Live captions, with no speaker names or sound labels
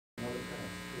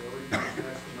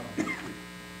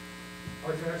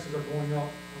taxes are going up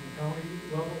on the county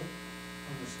level,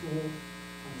 on the school,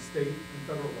 on the state and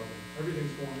federal level.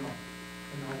 Everything's going up.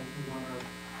 And now we want our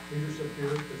leadership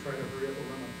here to try to hurry up and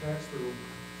run a tax through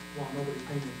while nobody's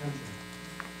paying attention.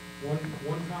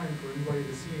 One time for anybody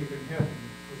to see anything happen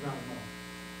was not enough.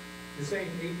 You're saying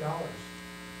 $8. $8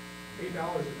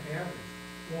 is an average.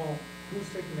 Well, who's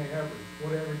taking the average?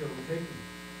 What average are we taking?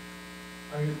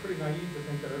 I mean, it's pretty naive to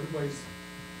think that everybody's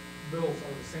bills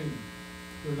are the same.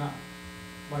 They're not.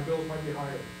 My bills might be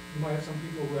higher. You might have some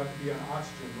people who have to be on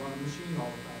oxygen, run a machine all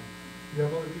the time. You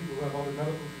have other people who have other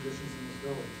medical conditions in this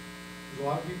village. There's a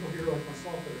lot of people here like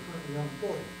myself that are currently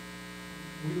unemployed.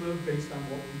 We live based on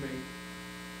what we make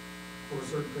for a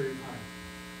certain period of time.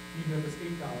 Even if it's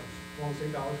 $8, well, it's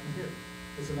 $8 from here.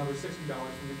 It's another $60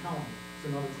 from the county. It's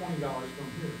another $20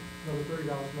 from here. Another $30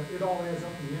 from that. It all adds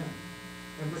up in the end.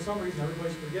 And for some reason,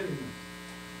 everybody's forgetting this.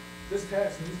 This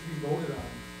tax needs to be voted on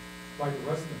by the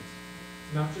residents,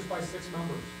 not just by 6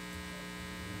 members.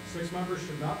 6 members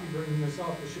should not be bringing this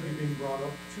up. It should be being brought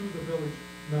up to the village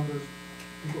members,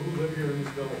 people who live here in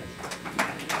this village.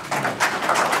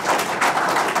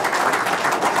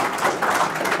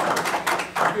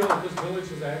 I feel that this village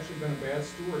has actually been a bad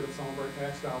steward of some of our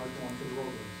tax dollars going to the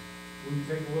roadways. When you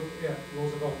take a look at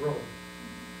Roosevelt Road,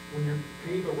 when you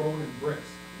pave a road in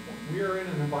bricks, we are in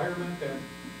an environment that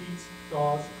heats,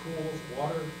 thaws, cools,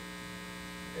 water,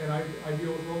 and I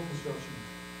deal with road construction.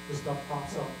 This stuff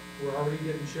pops up. We're already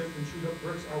getting chipped and chewed up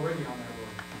bricks already on that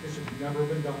road. It should have never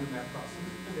been done in that process.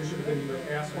 It should have been either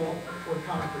asphalt or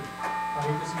concrete. I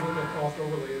hate to see what that cost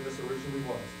overlay this originally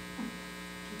was.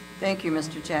 Thank you,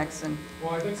 Mr. Jackson.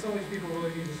 Well, I think some of these people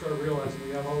really need to start realizing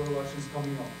we have other elections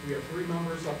coming up. We have 3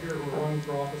 members up here who are running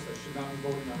for office that should not be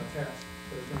voting on a tax,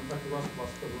 but it's going to affect the rest of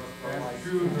us for the rest of our lives.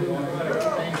 True.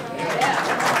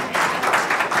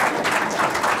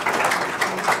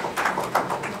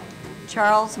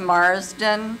 Charles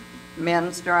Marsden,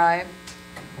 Men's Drive.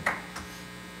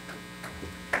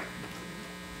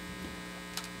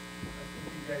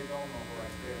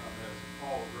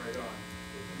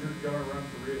 Going to run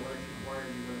for re-election, why are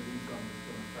you going to do something that's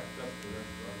going to affect us for the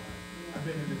rest of our lives? I've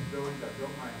been in this village, I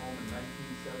built my home in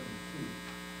 1972.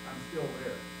 I'm still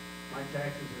there. My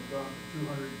taxes have gone from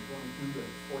 222 to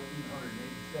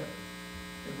 1,487.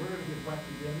 And we're going to get whacked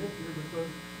again this year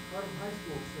because Harvard High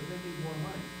School says they need more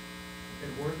money. And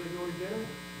where do they go to get it?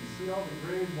 You see all the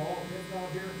gray bald heads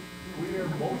out here? We are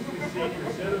mostly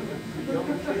senior citizens. The young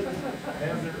kids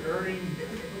have their earning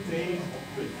days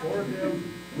before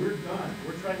them. We're done.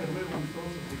 We're trying to live on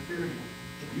Social Security.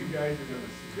 You guys are going to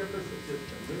strip us just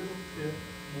a little bit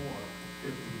more.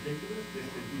 It's ridiculous. It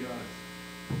should be on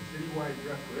a citywide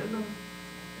referendum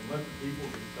and let the people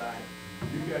decide.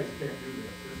 You guys can't do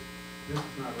this. This is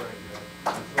not right,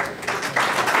 guys.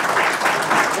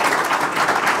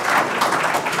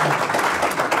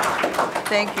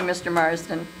 Thank you, Mr.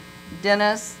 Marsden.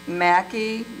 Dennis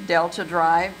Mackey, Delta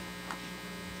Drive.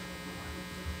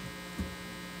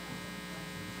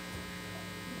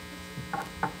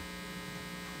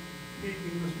 Good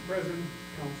evening, Mr. President,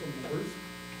 council members.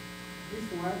 The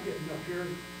reason why I'm getting up here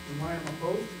and why I'm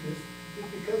opposed to this is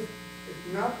because it's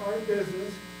not our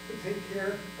business to take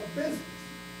care of business.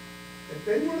 If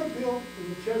they want to build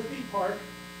in the Chesney Park,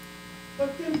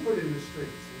 let them put in the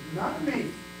streets, not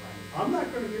me. I'm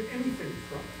not going to get anything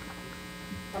from it.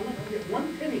 I'm not going to get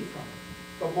 1 penny from it.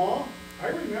 The mall, I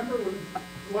remember when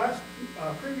the last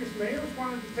previous mayors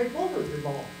wanted to take over the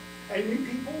mall. And you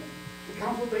people, the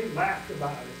council, they laughed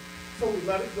about it. So we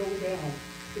let it go down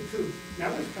to 2. Now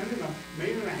they're spending $1.5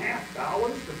 million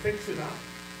to fix it up.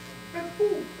 That's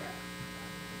bull crap.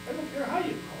 I don't care how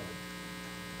you call it.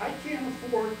 I can't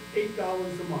afford $8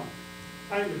 a month.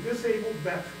 I'm a disabled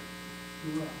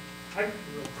veteran. I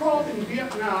crawled in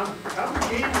Vietnam. I was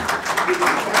gaming. People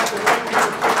have the right to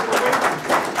take it away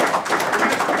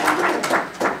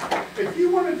from you. If you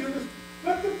want to do this,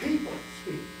 let the people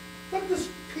speak. Let the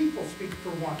people speak for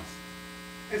once.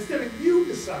 Instead of you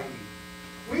deciding.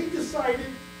 We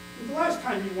decided the last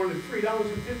time you wanted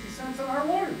 $3.50 on our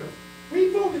water bill. We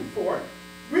voted for it.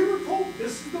 We were told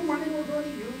this is the money we're going to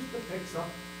use to fix up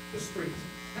the streets.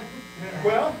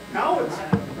 Well, now it's,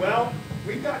 well,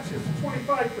 we got you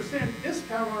 25%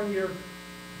 discount on your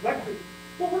electric.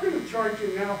 Well, we're going to charge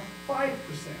you now 5%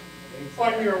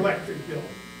 on your electric bill.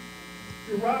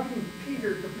 You're robbing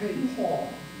Peter to pay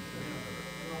Paul.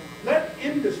 Let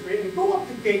industry, and go up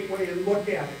to Gateway and look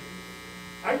at it.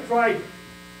 I tried it.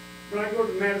 When I go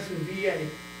to Madison, VA,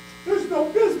 there's no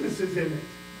businesses in it.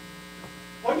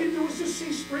 All you do is just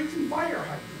see streets and fire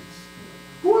hydrants.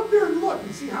 Go up there and look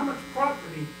and see how much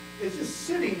property is just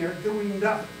sitting there doing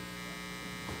nothing.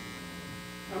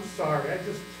 I'm sorry,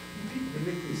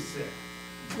 They make me sick.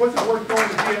 What's it worth going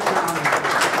to Vietnam?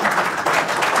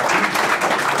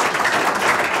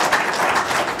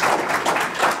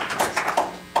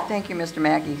 Thank you, Mr.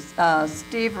 Mackey.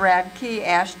 Steve Radke,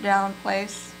 Ashdown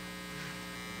Place.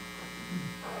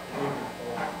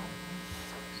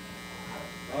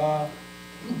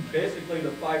 Basically, the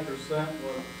 5%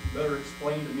 was better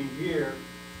explained to me here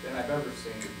than I've ever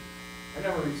seen. I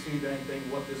never received anything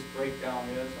what this breakdown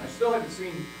is. I still haven't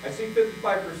seen, I've seen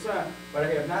 55%, but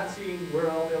I have not seen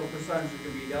where all the other percentages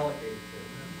can be allocated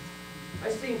to. I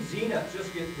seen Zenith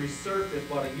just get resurfaced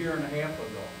about a year and a half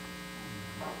ago.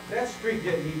 That street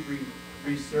didn't need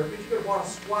resurfaced. You could have bought a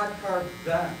squad car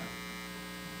then.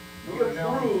 We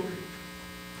approved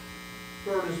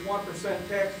for this 1%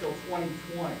 tax till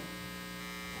 2020.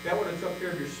 That would have took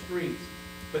care of your streets,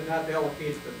 but not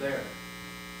allocated to there.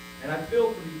 And I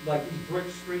feel for like these brick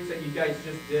streets that you guys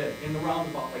just did in the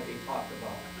roundabout like they talked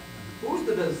about. Who's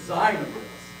the design of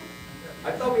this?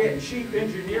 I thought we had cheap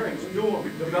engineering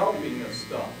developing this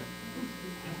stuff.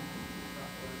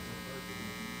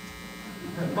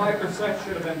 5%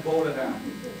 should have been voted on.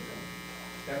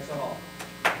 That's all.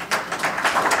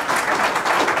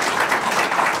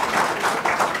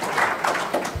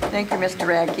 Thank you, Mr.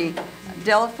 Radke.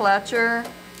 Della Fletcher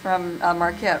from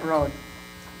Marquette Road.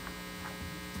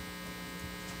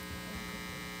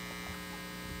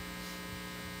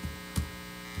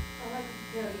 I'd like to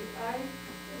tell you, I am a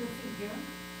senior.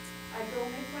 I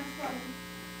don't make much money.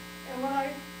 And when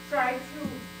I try to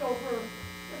go for,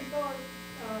 what do you call it,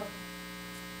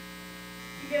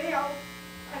 to get help,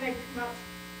 I make too much.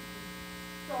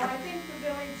 So I think the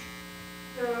village,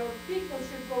 the people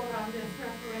should vote on this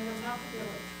referendum, not the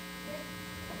village.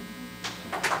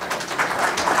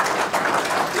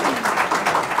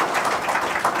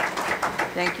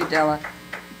 Thank you, Della.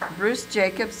 Bruce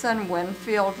Jacobson,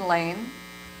 Winfield Lane.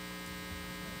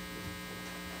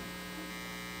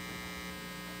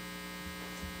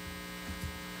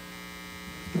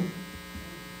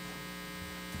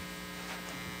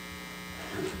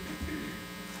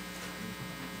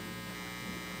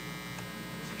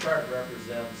 This chart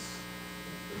represents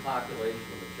the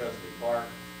population of the Chesley Park,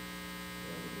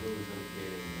 and the blue is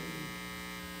indicating the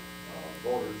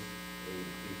voters,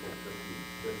 age people 50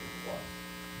 plus.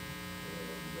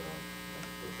 And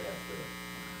let's put that there.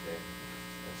 Okay,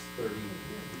 that's 32.1%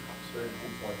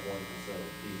 of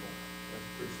the people. That's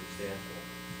a pretty substantial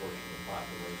portion of the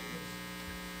population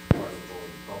that's part of the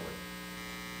voting public,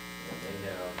 and they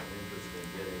have an interest in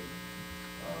getting,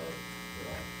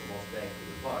 the most bang for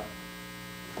the buck.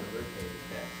 So they're paying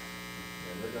taxes,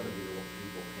 and they're going to be the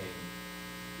people paying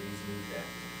these new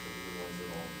taxes, the ones that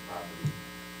own property,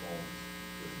 homes,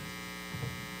 businesses.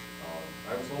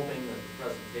 I was hoping that the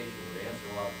presentation would answer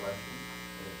a lot of questions,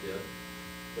 and it did,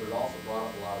 but it also brought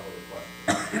up a lot of other questions,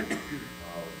 and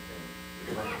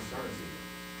there's more concerns even,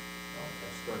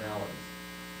 externalities.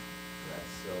 That's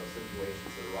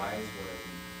situations that arise when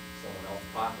someone else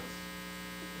profits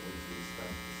and leaves the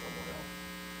expense to someone else.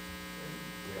 And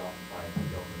we often find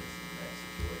the government is in that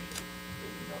situation,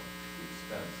 taking up the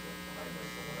expense left behind by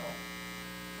someone else.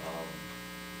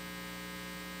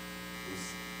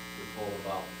 We're told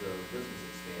about the business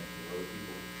expansion. Other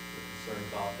people are concerned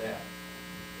about that,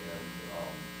 and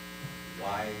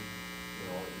why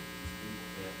these people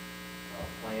can't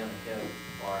plan ahead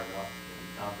far enough and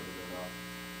be confident enough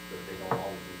that they don't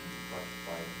always need to be touched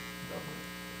by government.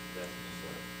 That's a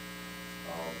concern.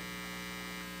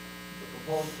 The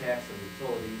proposed tax on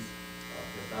utilities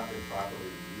has not been properly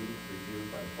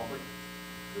reviewed by the public.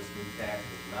 This new tax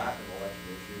is not an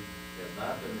election issue. It has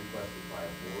not been requested by a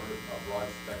broad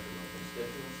spectrum of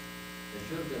constituents. It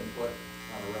should have been put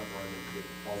on a referendum to get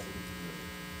the pulse of the community.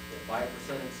 At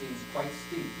 5%, it seems quite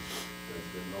steep.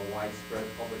 There's been no widespread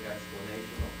public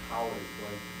explanation of how it is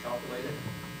going to be calculated.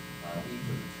 Each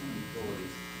of the two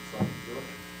utilities is subject to it,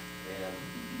 and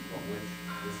from which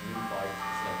this new 5%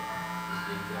 is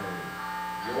being generated.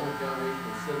 The older generation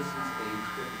of citizens age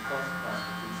 50 plus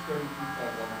constitutes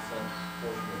 32.1%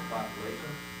 portion of the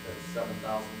population. That is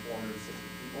 7,460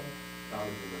 people,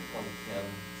 counted in the 2010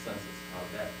 census. Out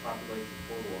of that population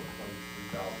total of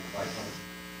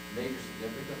 23,500. Major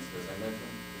significance, as I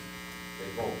mentioned, is they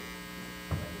vote.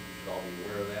 I think you should all be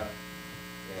aware of that.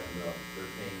 And they're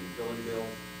paying utility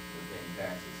bills, they're paying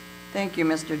taxes. Thank you,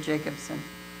 Mr. Jacobson.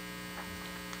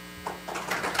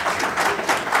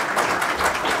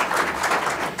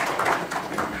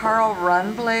 Carl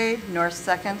Runblade, North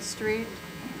 2nd Street.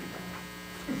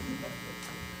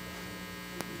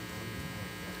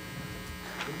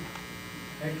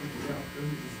 Thank you,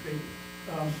 State.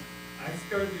 I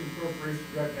started the incorporation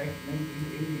right back in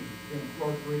 1980 to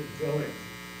incorporate the village.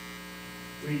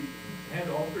 We had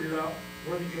to all figure out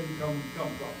where the income would come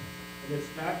from. And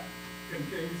it's not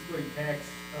continuously tax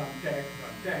on tax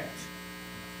on tax.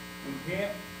 We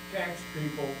can't tax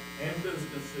people and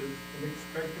businesses and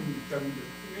expect them to come to the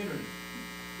community.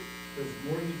 Because the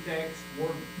more you tax,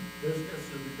 more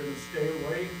businesses are gonna stay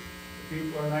away. The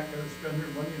people are not gonna spend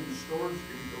their money in the stores,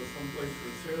 they're gonna go someplace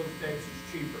where sales tax is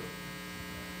cheaper.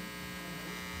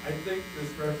 I think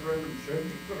this referendum should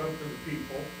be put up to the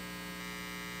people.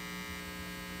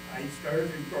 I started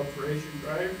the incorporation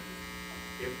drive.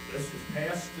 If this is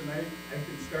passed tonight, I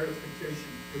can start a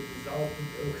petition to dissolve the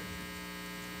village.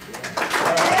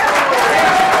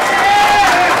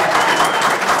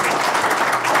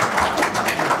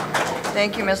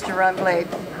 Thank you, Mr. Runblade.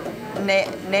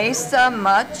 Nasa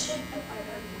Much.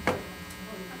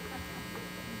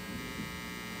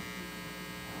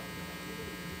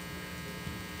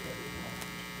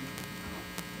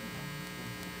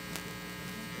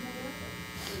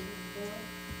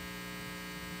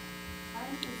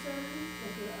 I'm concerned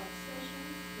with your obsession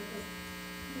with the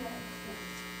PX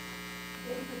cents.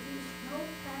 They produce no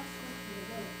taxes to the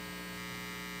village.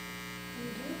 We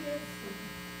do get some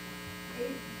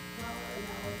 $8 an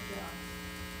hour jobs,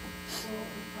 full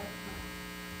and part-time.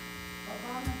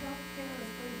 Obama healthcare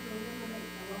is going to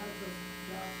eliminate a lot of those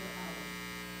jobs or hours.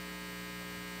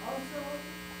 Also,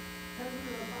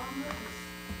 President Obama is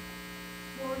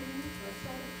supporting a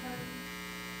second term.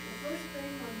 The first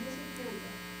thing on his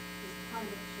agenda is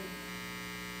climate change.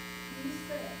 He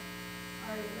said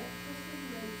our electricity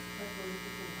rates are going to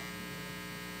go up.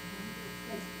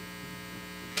 Thank you.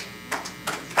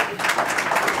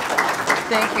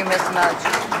 Thank you, Ms. Mudge.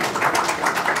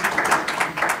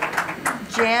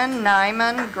 Jan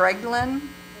Nyman Greglin.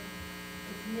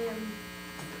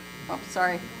 Oh,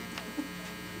 sorry.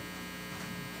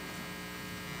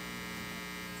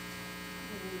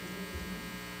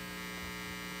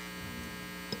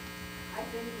 I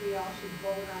think we all should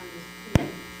vote on this too.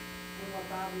 And what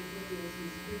bothers me is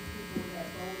these few people that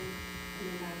voted and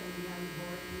they're not going to be on the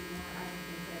board anymore. I don't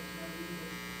think that's right either.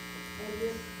 And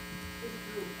this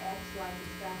group acts like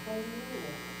it's got home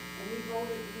rule. And we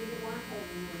voted, we didn't want home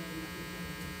rule in these things.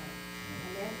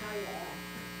 And that's how you act.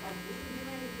 Like, we can do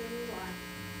anything we want.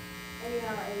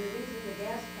 Anyhow, and the reason the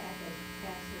gas tax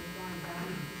has gone down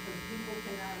is because people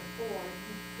cannot afford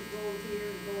to go here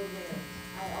and go there.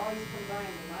 I always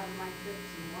combine a lot of my trips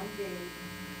in one day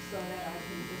so that I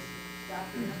can just stop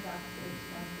in a doctor and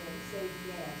stuff to save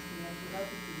gas, and that's what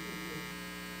other people do.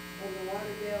 And the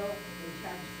water bill, they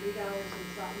charge $3 and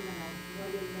something, and I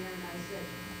went in there and I said,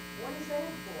 what is that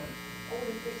for? Oh,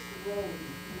 to fix the road.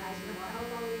 And I said, well, how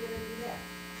long are you gonna do that?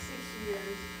 6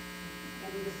 years,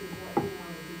 and this is what we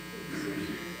want to do too. 6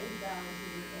 years, $8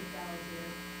 here, $8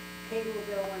 there. Cable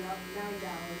bill went up $9,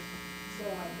 so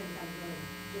I think I'm gonna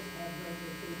just have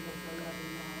regular cable for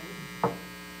 $11.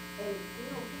 And, you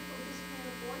know, people just can't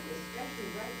afford this, especially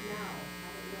right now. I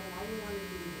don't know why you want to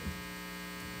do this.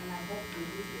 And I hope you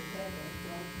use your head and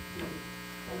don't do it.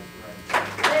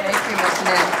 Thank you, Ms.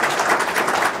 Nin.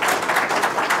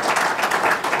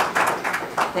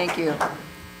 Thank you.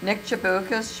 Nick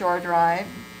Chabukas, Shore Drive.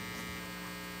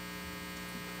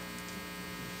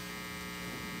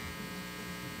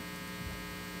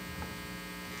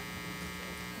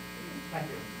 Thank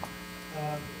you.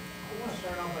 I want to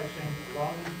start out by saying that a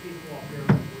lot of these people up here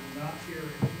were not here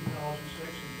in 2006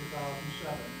 and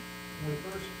 2007 when we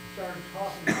first started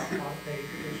talking about Mach Pk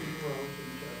Bd roads in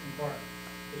Chestnut Park.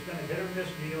 It's been a hit or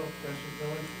miss deal since the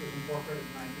village was incorporated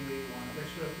in 1981. I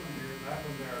fixed this one here, that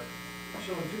one there.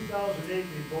 So in 2008,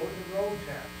 we voted the road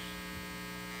tax,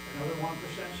 another 1%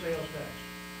 sales tax.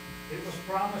 It was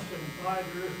promised that in 5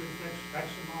 years we'd fix X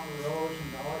amount of roads and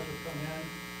dollars would come in,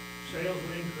 sales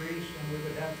would increase, and we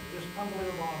would have this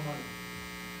unbelievable amount of money.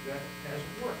 That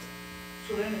hasn't worked.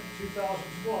 So then in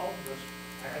 2012, this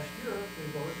past year, we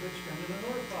voted to extend it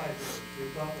another 5 years.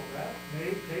 We thought, well, that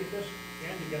may take us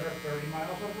in to get our 30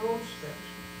 miles of roads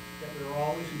fixed that we were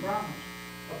always promised.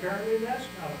 Apparently that's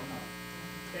not enough.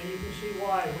 And you can see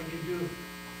why when you do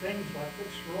things like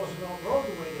fix Roosevelt Road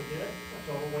the way they did, that's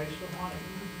a total waste of money.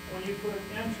 When you put an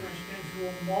entrance into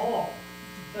a mall,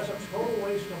 that's a total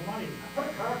waste of money.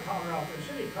 Put a car counter out there.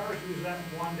 City cars use that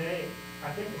in one day.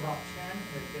 I think about 10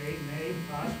 a day may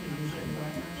possibly use it in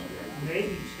one entrance.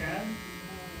 Maybe 10.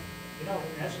 You know,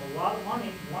 that's a lot of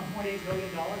money. $1.8 million,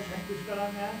 I think we spent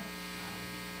on that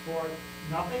for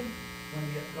nothing. When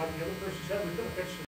like the other person said, we could have fixed it.